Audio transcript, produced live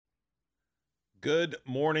Good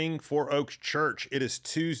morning, Four Oaks Church. It is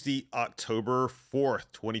Tuesday, October 4th,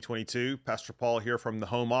 2022. Pastor Paul here from the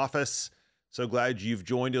home office. So glad you've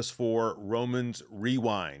joined us for Romans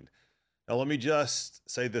Rewind. Now, let me just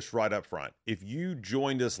say this right up front. If you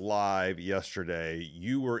joined us live yesterday,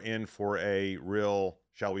 you were in for a real,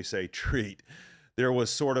 shall we say, treat. There was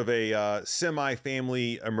sort of a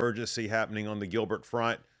semi-family emergency happening on the Gilbert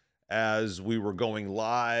front as we were going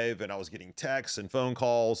live, and I was getting texts and phone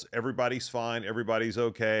calls. Everybody's fine. Everybody's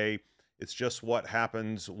okay. It's just what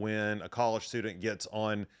happens when a college student gets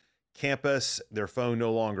on campus, their phone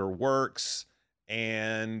no longer works,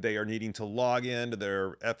 and they are needing to log into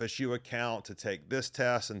their FSU account to take this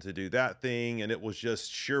test and to do that thing. And it was just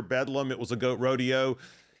sheer bedlam. It was a goat rodeo.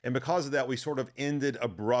 And because of that, we sort of ended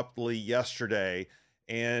abruptly yesterday.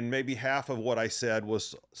 And maybe half of what I said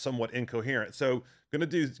was somewhat incoherent. So gonna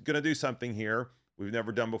do something here we've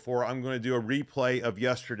never done before. I'm going to do a replay of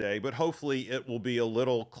yesterday, but hopefully it will be a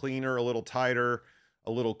little cleaner, a little tighter,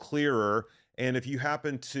 a little clearer. And if you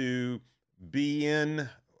happen to be in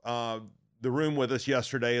the room with us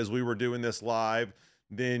yesterday as we were doing this live,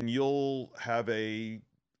 then you'll have a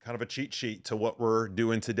kind of a cheat sheet to what we're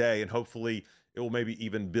doing today, and hopefully it will maybe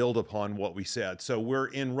even build upon what we said. So we're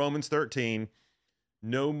in Romans 13.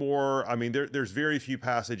 No more, I mean, there's very few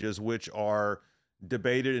passages which are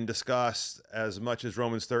debated and discussed as much as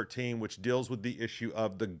Romans 13, which deals with the issue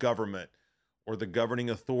of the government or the governing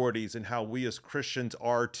authorities and how we as Christians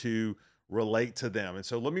are to relate to them. And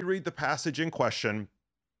so let me read the passage in question,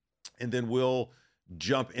 and then we'll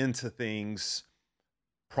jump into things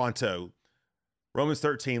pronto. Romans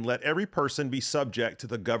 13, let every person be subject to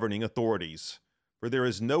the governing authorities, for there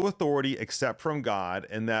is no authority except from God,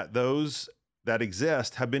 and that those that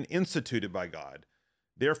exist have been instituted by God.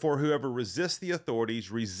 Therefore, whoever resists the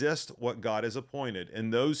authorities resists what God has appointed,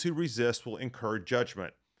 and those who resist will incur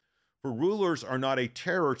judgment. For rulers are not a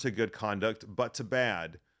terror to good conduct, but to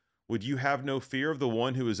bad. Would you have no fear of the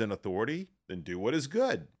one who is in authority? Then do what is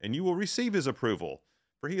good, and you will receive his approval,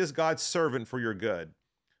 for he is God's servant for your good.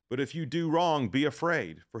 But if you do wrong, be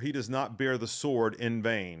afraid, for he does not bear the sword in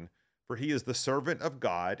vain. For he is the servant of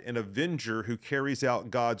God, an avenger who carries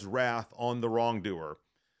out God's wrath on the wrongdoer.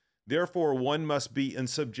 Therefore, one must be in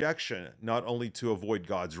subjection, not only to avoid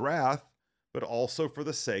God's wrath, but also for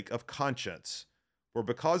the sake of conscience. For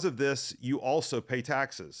because of this, you also pay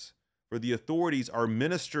taxes. For the authorities are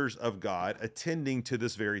ministers of God, attending to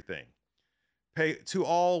this very thing. Pay to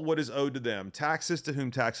all what is owed to them, taxes to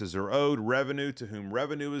whom taxes are owed, revenue to whom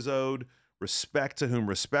revenue is owed, respect to whom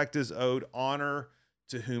respect is owed, honor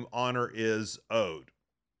to whom honor is owed.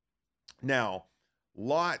 Now,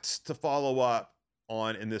 lots to follow up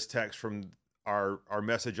on in this text from our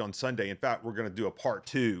message on Sunday. In fact, we're going to do a part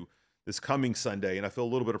 2 this coming Sunday, and I feel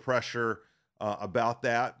a little bit of pressure about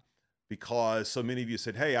that because so many of you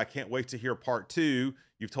said, hey, I can't wait to hear part 2.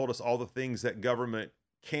 You've told us all the things that government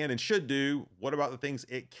can and should do. What about the things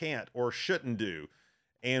it can't or shouldn't do?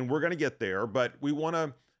 And we're going to get there, but we want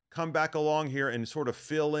to come back along here and sort of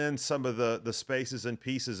fill in some of the spaces and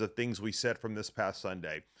pieces of things we said from this past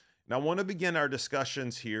Sunday. Now, I want to begin our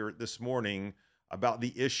discussions here this morning about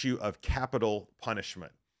the issue of capital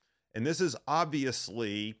punishment. And this is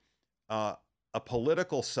obviously a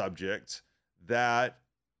political subject that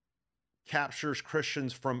captures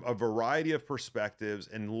Christians from a variety of perspectives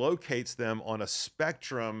and locates them on a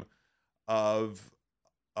spectrum of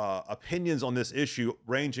opinions on this issue,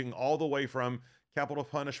 ranging all the way from capital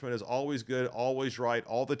punishment is always good, always right,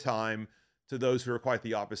 all the time, to those who are quite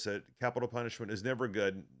the opposite. Capital punishment is never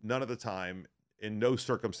good, none of the time, in no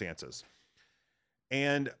circumstances.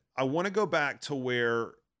 And I want to go back to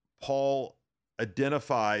where Paul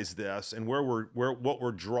identifies this and what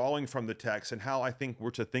we're drawing from the text and how I think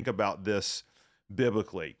we're to think about this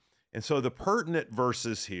biblically. And so the pertinent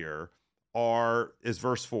verses here is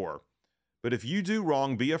verse 4. But if you do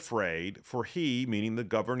wrong, be afraid, for he, meaning the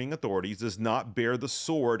governing authorities, does not bear the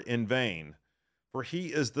sword in vain. For he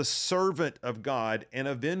is the servant of God, an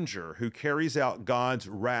avenger who carries out God's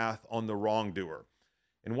wrath on the wrongdoer.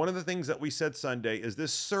 And one of the things that we said Sunday is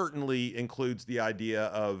this certainly includes the idea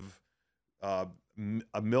of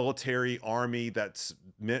a military army that's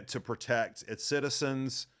meant to protect its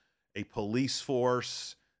citizens, a police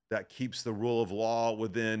force that keeps the rule of law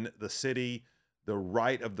within the city, the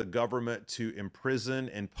right of the government to imprison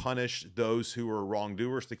and punish those who are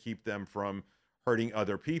wrongdoers to keep them from hurting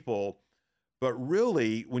other people. But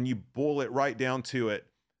really, when you boil it right down to it,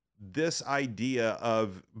 this idea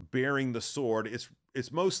of bearing the sword,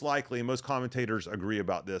 it's most likely, and most commentators agree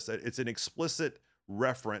about this, that it's an explicit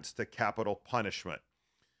reference to capital punishment.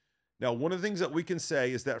 Now, one of the things that we can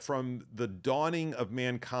say is that from the dawning of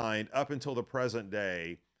mankind up until the present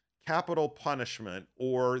day, capital punishment,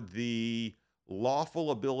 or the lawful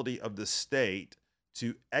ability of the state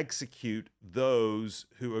to execute those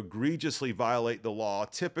who egregiously violate the law,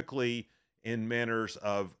 typically in manners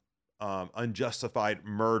of unjustified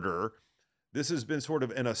murder. This has been sort of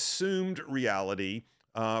an assumed reality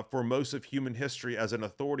for most of human history as an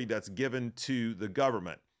authority that's given to the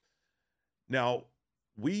government. Now,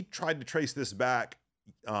 we tried to trace this back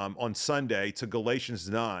on Sunday to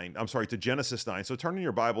to Genesis 9. So turn in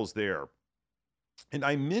your Bibles there. And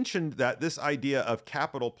I mentioned that this idea of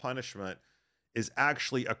capital punishment is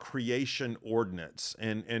actually a creation ordinance.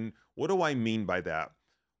 And what do I mean by that?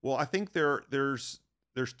 Well, I think there's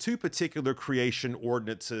two particular creation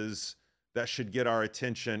ordinances that should get our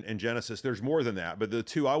attention in Genesis. There's more than that, but the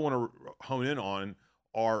two I want to hone in on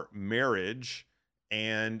are marriage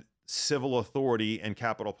and civil authority and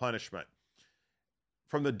capital punishment.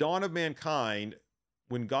 From the dawn of mankind,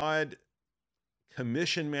 when God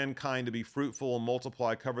commissioned mankind to be fruitful and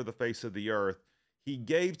multiply, cover the face of the earth, he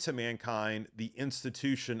gave to mankind the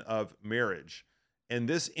institution of marriage. And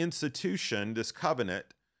this institution, this covenant,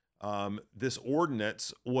 this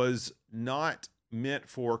ordinance was not meant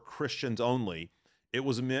for Christians only. It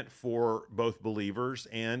was meant for both believers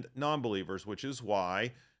and non-believers, which is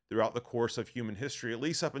why throughout the course of human history, at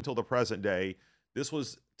least up until the present day, this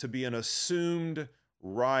was to be an assumed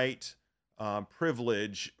right,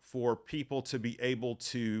 privilege for people to be able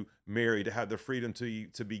to marry, to have the freedom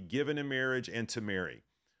to be given in marriage and to marry.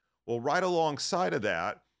 Well, right alongside of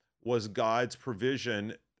that was God's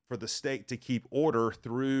provision for the state to keep order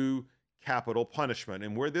through capital punishment.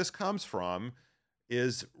 And where this comes from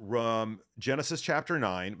is Genesis chapter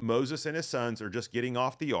 9. Moses and his sons are just getting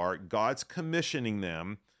off the ark. God's commissioning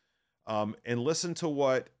them. And listen to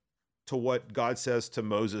what God says to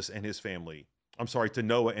Moses and his family. To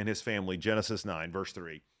Noah and his family, Genesis 9, verse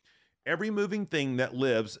 3. Every moving thing that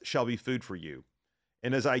lives shall be food for you.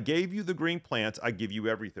 And as I gave you the green plants, I give you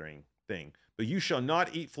everything. But you shall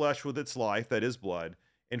not eat flesh with its life, that is blood.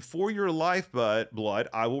 And for your blood,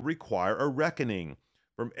 I will require a reckoning.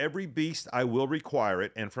 From every beast I will require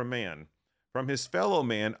it, and from man. From his fellow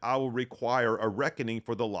man I will require a reckoning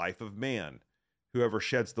for the life of man. Whoever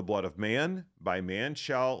sheds the blood of man, by man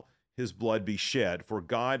shall his blood be shed, for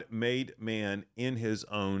God made man in his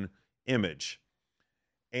own image.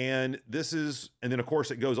 And then of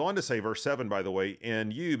course it goes on to say, verse 7, by the way,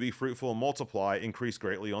 and you be fruitful and multiply, increase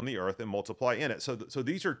greatly on the earth and multiply in it. So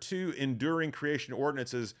these are two enduring creation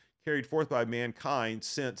ordinances carried forth by mankind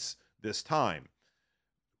since this time.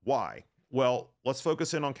 Why? Well, let's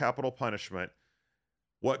focus in on capital punishment.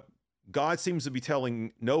 What God seems to be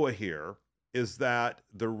telling Noah here is that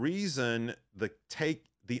the reason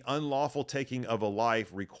the unlawful taking of a life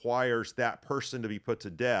requires that person to be put to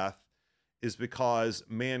death is because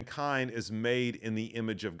mankind is made in the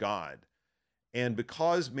image of God. And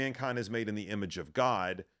because mankind is made in the image of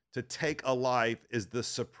God, to take a life is the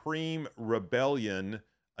supreme rebellion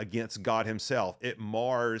against God himself. It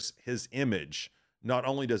mars his image. Not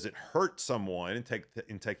only does it hurt someone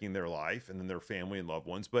in taking their life and then their family and loved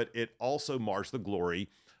ones, but it also mars the glory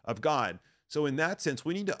of God. So in that sense,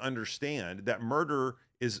 we need to understand that murder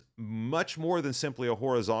is much more than simply a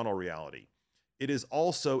horizontal reality. It is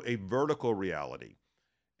also a vertical reality.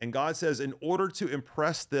 And God says, in order to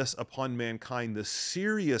impress this upon mankind, the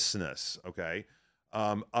seriousness, of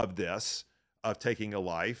taking a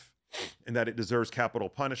life, and that it deserves capital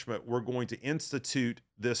punishment, we're going to institute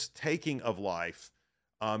this taking of life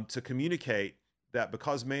to communicate that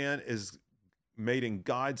because man is made in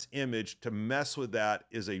God's image, to mess with that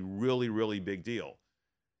is a really, really big deal.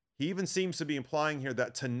 He even seems to be implying here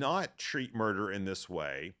that to not treat murder in this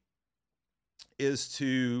way is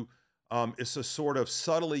to sort of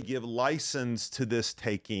subtly give license to this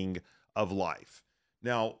taking of life.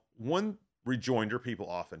 Now, one rejoinder people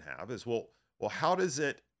often have is, well, how does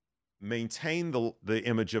it maintain the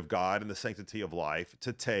image of God and the sanctity of life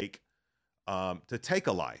to take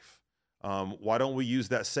a life? Why don't we use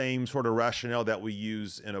that same sort of rationale that we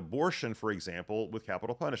use in abortion, for example, with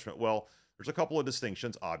capital punishment? Well, there's a couple of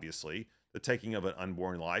distinctions, obviously. The taking of an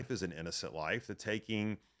unborn life is an innocent life. The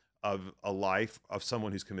taking of a life of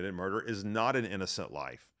someone who's committed murder is not an innocent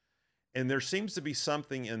life. And there seems to be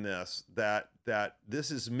something in this that this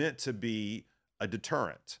is meant to be a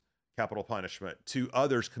deterrent, capital punishment, to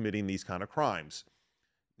others committing these kind of crimes.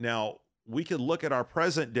 Now, we could look at our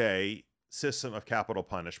present day system of capital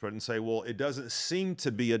punishment and say, well, it doesn't seem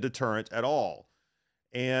to be a deterrent at all.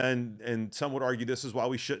 And some would argue this is why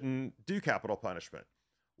we shouldn't do capital punishment.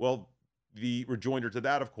 Well, the rejoinder to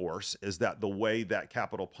that, of course, is that the way that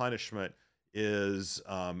capital punishment is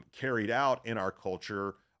carried out in our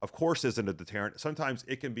culture, of course, isn't a deterrent. Sometimes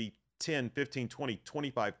it can be 10, 15, 20,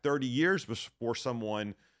 25, 30 years before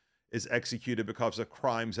someone is executed because of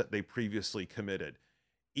crimes that they previously committed.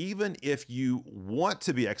 Even if you want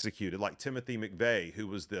to be executed, like Timothy McVeigh, who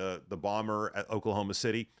was the bomber at Oklahoma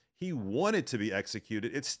City, he wanted to be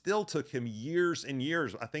executed. It still took him years and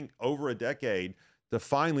years, I think over a decade, to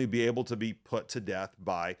finally be able to be put to death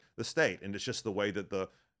by the state. And it's just the way that the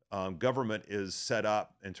government is set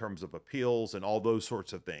up in terms of appeals and all those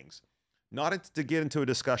sorts of things. Not to get into a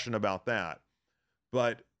discussion about that,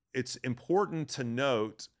 but it's important to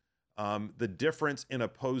note the difference in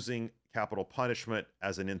opposing capital punishment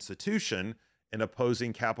as an institution and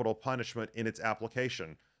opposing capital punishment in its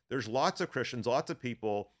application. There's lots of Christians, lots of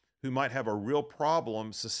people who might have a real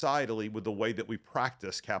problem societally with the way that we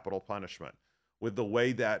practice capital punishment, with the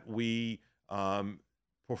way that we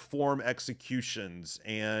perform executions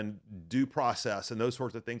and due process and those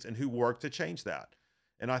sorts of things, and who work to change that.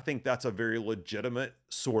 And I think that's a very legitimate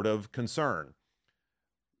sort of concern.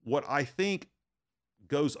 What I think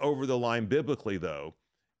goes over the line biblically, though,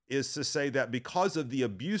 is to say that because of the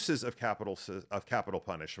abuses of capital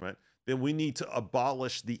punishment, then we need to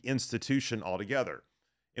abolish the institution altogether.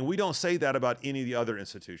 And we don't say that about any of the other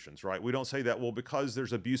institutions, right? We don't say that, well, because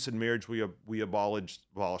there's abuse in marriage, we abolish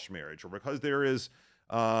marriage, or because there is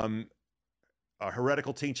a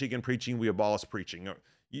heretical teaching and preaching, we abolish preaching.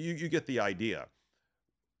 You get the idea.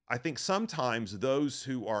 I think sometimes those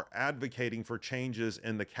who are advocating for changes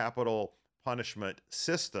in the capital punishment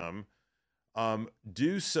system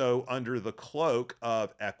do so under the cloak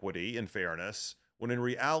of equity and fairness, when in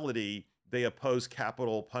reality, they oppose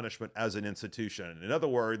capital punishment as an institution. In other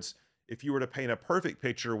words, if you were to paint a perfect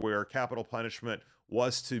picture where capital punishment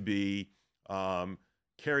was to be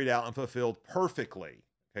carried out and fulfilled perfectly,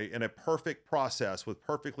 okay, in a perfect process with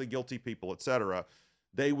perfectly guilty people, etc.,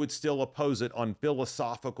 they would still oppose it on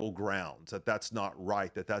philosophical grounds, that that's not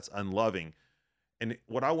right, that that's unloving. And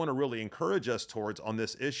what I want to really encourage us towards on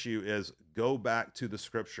this issue is go back to the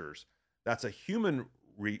scriptures. That's a human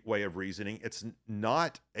way of reasoning. It's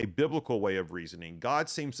not a biblical way of reasoning. God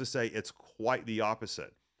seems to say it's quite the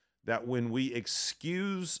opposite, that when we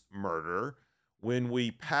excuse murder, when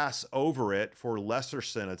we pass over it for lesser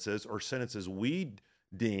sentences or sentences we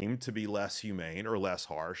deem to be less humane or less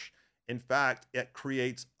harsh, in fact, it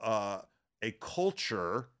creates a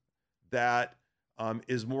culture that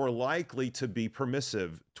is more likely to be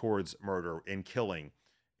permissive towards murder and killing.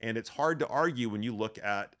 And it's hard to argue when you look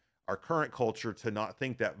at our current culture to not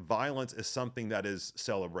think that violence is something that is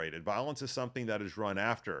celebrated. Violence is something that is run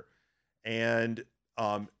after. And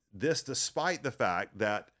this, despite the fact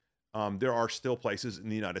that there are still places in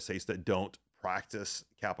the United States that don't practice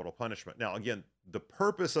capital punishment. Now, again, the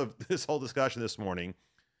purpose of this whole discussion this morning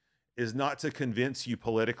is not to convince you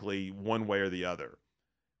politically one way or the other,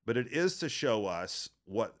 but it is to show us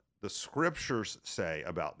what the scriptures say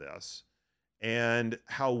about this and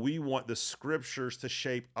how we want the scriptures to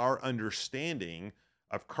shape our understanding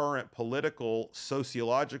of current political,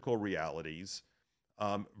 sociological realities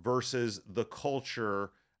versus the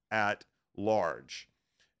culture at large.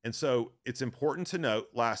 And so it's important to note,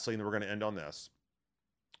 lastly, and we're going to end on this,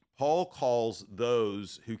 Paul calls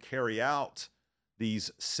those who carry out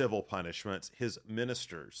these civil punishments his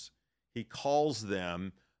ministers. He calls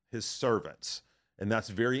them his servants. And that's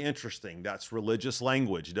very interesting. That's religious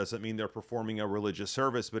language. It doesn't mean they're performing a religious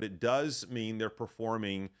service, but it does mean they're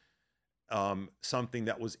performing something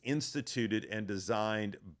that was instituted and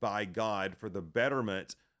designed by God for the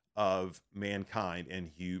betterment of mankind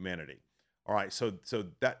and humanity. All right, so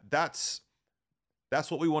that's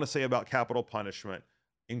what we want to say about capital punishment.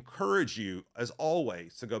 Encourage you, as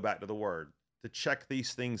always, to go back to the Word, to check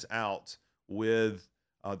these things out with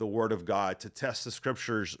the Word of God, to test the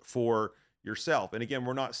scriptures for yourself. And again,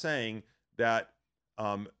 we're not saying that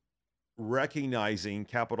recognizing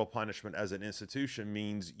capital punishment as an institution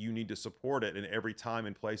means you need to support it in every time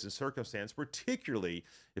and place and circumstance, particularly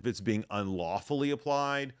if it's being unlawfully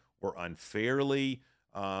applied or unfairly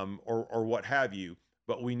or what have you.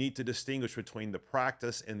 But we need to distinguish between the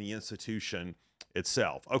practice and the institution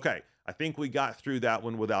itself. Okay, I think we got through that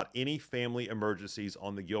one without any family emergencies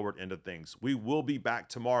on the Gilbert end of things. We will be back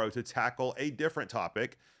tomorrow to tackle a different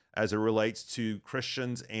topic as it relates to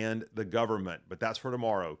Christians and the government, but that's for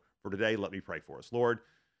tomorrow. For today, let me pray for us. Lord,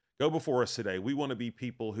 go before us today. We want to be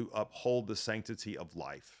people who uphold the sanctity of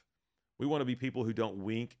life. We want to be people who don't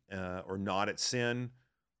wink or nod at sin.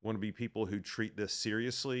 We want to be people who treat this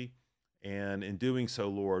seriously. And in doing so,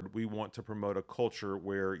 Lord, we want to promote a culture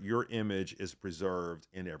where your image is preserved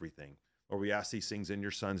in everything. Lord, we ask these things in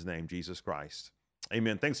your Son's name, Jesus Christ.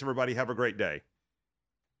 Amen. Thanks, everybody. Have a great day.